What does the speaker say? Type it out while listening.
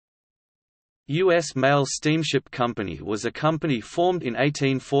U.S. Mail Steamship Company was a company formed in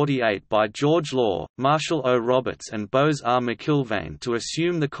 1848 by George Law, Marshall O. Roberts and Bose R. McIlvaine to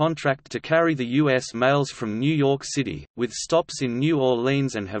assume the contract to carry the U.S. mails from New York City, with stops in New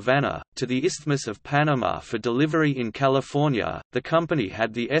Orleans and Havana, to the Isthmus of Panama for delivery in California. The company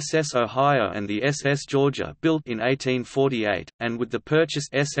had the SS Ohio and the SS Georgia built in 1848, and with the purchased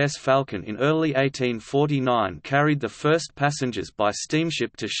SS Falcon in early 1849 carried the first passengers by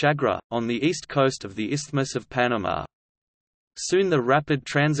steamship to Chagres, on the east coast of the Isthmus of Panama. Soon the rapid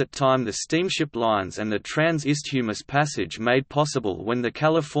transit time the steamship lines and the trans-isthmus passage made possible when the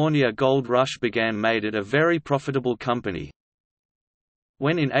California Gold Rush began made it a very profitable company.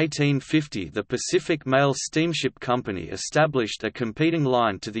 When in 1850 the Pacific Mail Steamship Company established a competing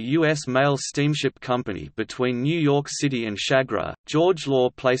line to the U.S. Mail Steamship Company between New York City and Chagres, George Law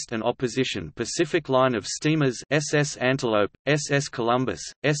placed an opposition Pacific line of steamers SS Antelope, SS Columbus,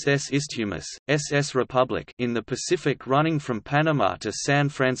 SS Isthmus, SS Republic in the Pacific running from Panama to San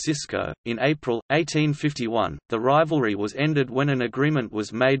Francisco. In April 1851, the rivalry was ended when an agreement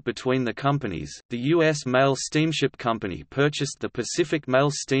was made between the companies. The U.S. Mail Steamship Company purchased the Pacific Mail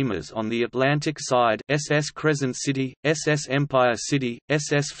steamers on the Atlantic side SS Crescent City, SS Empire City,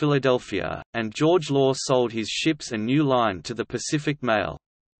 SS Philadelphia, and George Law sold his ships and new line to the Pacific Mail.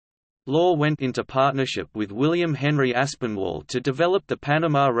 Law went into partnership with William Henry Aspinwall to develop the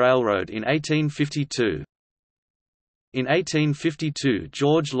Panama Railroad in 1852. In 1852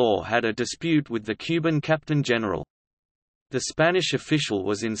 George Law had a dispute with the Cuban Captain General. The Spanish official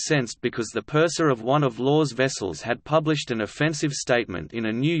was incensed because the purser of one of Law's vessels had published an offensive statement in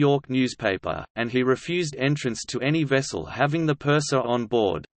a New York newspaper, and he refused entrance to any vessel having the purser on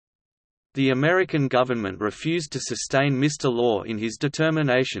board. The American government refused to sustain Mr. Law in his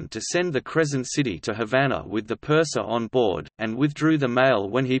determination to send the Crescent City to Havana with the purser on board, and withdrew the mail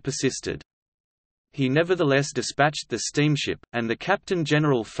when he persisted. He nevertheless dispatched the steamship, and the Captain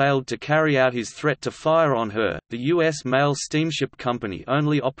General failed to carry out his threat to fire on her. The U.S. Mail Steamship Company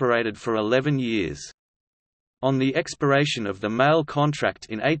only operated for 11 years. On the expiration of the mail contract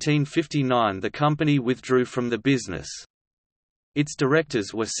in 1859, the company withdrew from the business. Its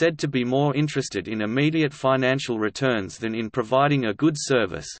directors were said to be more interested in immediate financial returns than in providing a good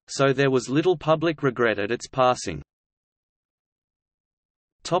service, so there was little public regret at its passing.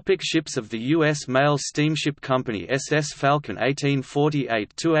 Ships of the U.S. Mail Steamship Company. SS Falcon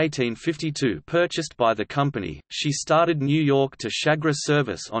 1848–1852 purchased by the company, she started New York to Chagres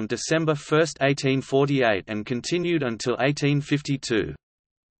service on December 1, 1848 and continued until 1852.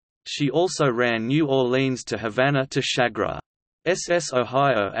 She also ran New Orleans to Havana to Chagres. SS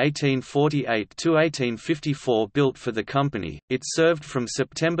Ohio 1848–1854 built for the company, it served from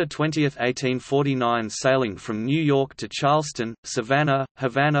September 20, 1849 sailing from New York to Charleston, Savannah,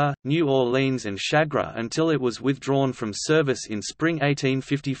 Havana, New Orleans and Chagres until it was withdrawn from service in spring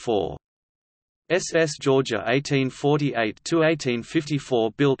 1854. SS Georgia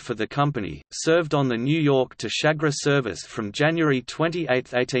 1848–1854 built for the company, served on the New York to Chagres service from January 28,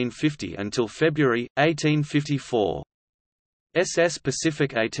 1850 until February, 1854. SS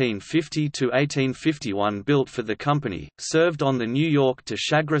Pacific 1850–1851 built for the company, served on the New York to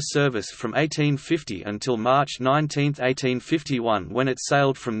Chagres service from 1850 until March 19, 1851 when it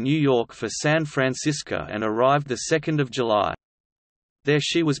sailed from New York for San Francisco and arrived 2 July. There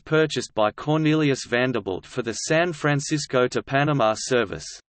she was purchased by Cornelius Vanderbilt for the San Francisco to Panama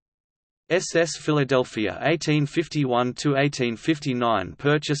service. SS Philadelphia 1851–1859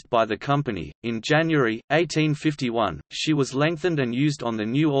 purchased by the company. In January 1851, she was lengthened and used on the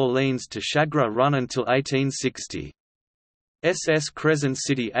New Orleans to Chagres run until 1860. SS Crescent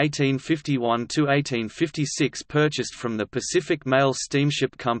City 1851–1856 purchased from the Pacific Mail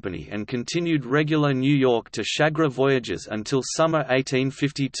Steamship Company and continued regular New York to Chagres voyages until summer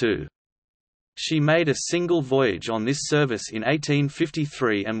 1852. She made a single voyage on this service in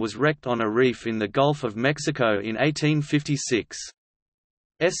 1853 and was wrecked on a reef in the Gulf of Mexico in 1856.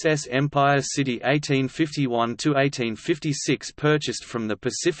 SS Empire City 1851–1856 purchased from the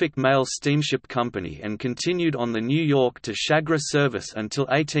Pacific Mail Steamship Company and continued on the New York to Chagres service until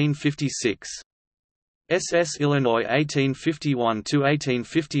 1856. SS Illinois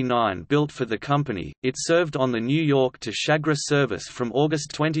 1851–1859 built for the company, it served on the New York to Chagres service from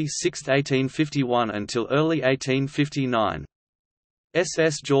August 26, 1851 until early 1859.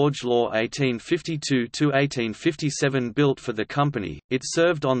 SS George Law 1852–1857 built for the company, it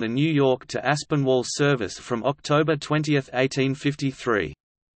served on the New York to Aspinwall service from October 20, 1853.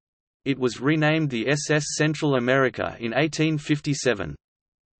 It was renamed the SS Central America in 1857.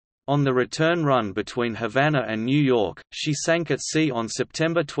 On the return run between Havana and New York, she sank at sea on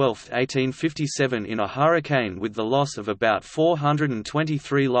September 12, 1857 in a hurricane with the loss of about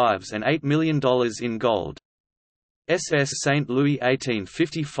 423 lives and $8 million in gold. SS St. Louis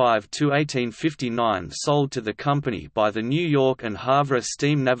 1855–1859 sold to the company by the New York and Havre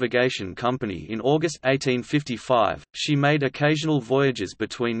Steam Navigation Company in August 1855. She made occasional voyages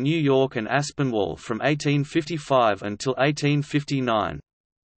between New York and Aspinwall from 1855 until 1859.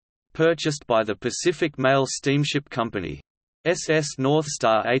 Purchased by the Pacific Mail Steamship Company. SS North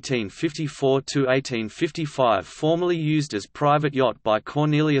Star 1854–1855 formerly used as private yacht by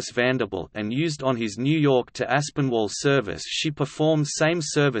Cornelius Vanderbilt and used on his New York to Aspinwall service. She performed same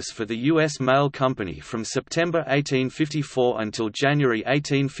service for the U.S. Mail Company from September 1854 until January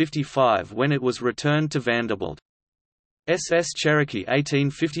 1855 when it was returned to Vanderbilt. SS Cherokee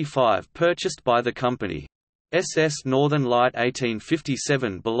 1855 purchased by the company. SS Northern Light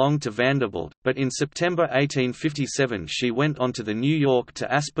 1857 belonged to Vanderbilt, but in September 1857 she went on to the New York to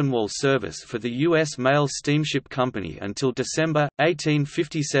Aspinwall service for the U.S. Mail Steamship Company until December,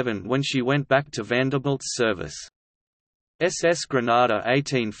 1857 when she went back to Vanderbilt's service. SS Grenada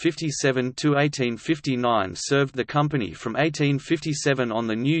 1857–1859 served the company from 1857 on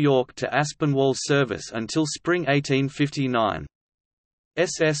the New York to Aspinwall service until spring 1859.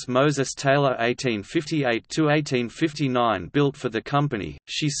 SS Moses Taylor 1858–1859 built for the company,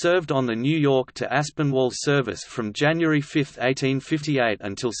 she served on the New York to Aspinwall service from January 5, 1858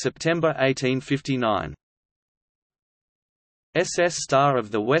 until September 1859. SS Star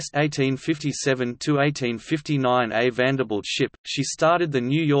of the West 1857–1859 a Vanderbilt ship, she started the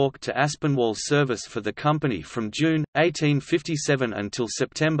New York to Aspinwall service for the company from June, 1857 until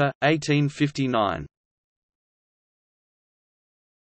September, 1859.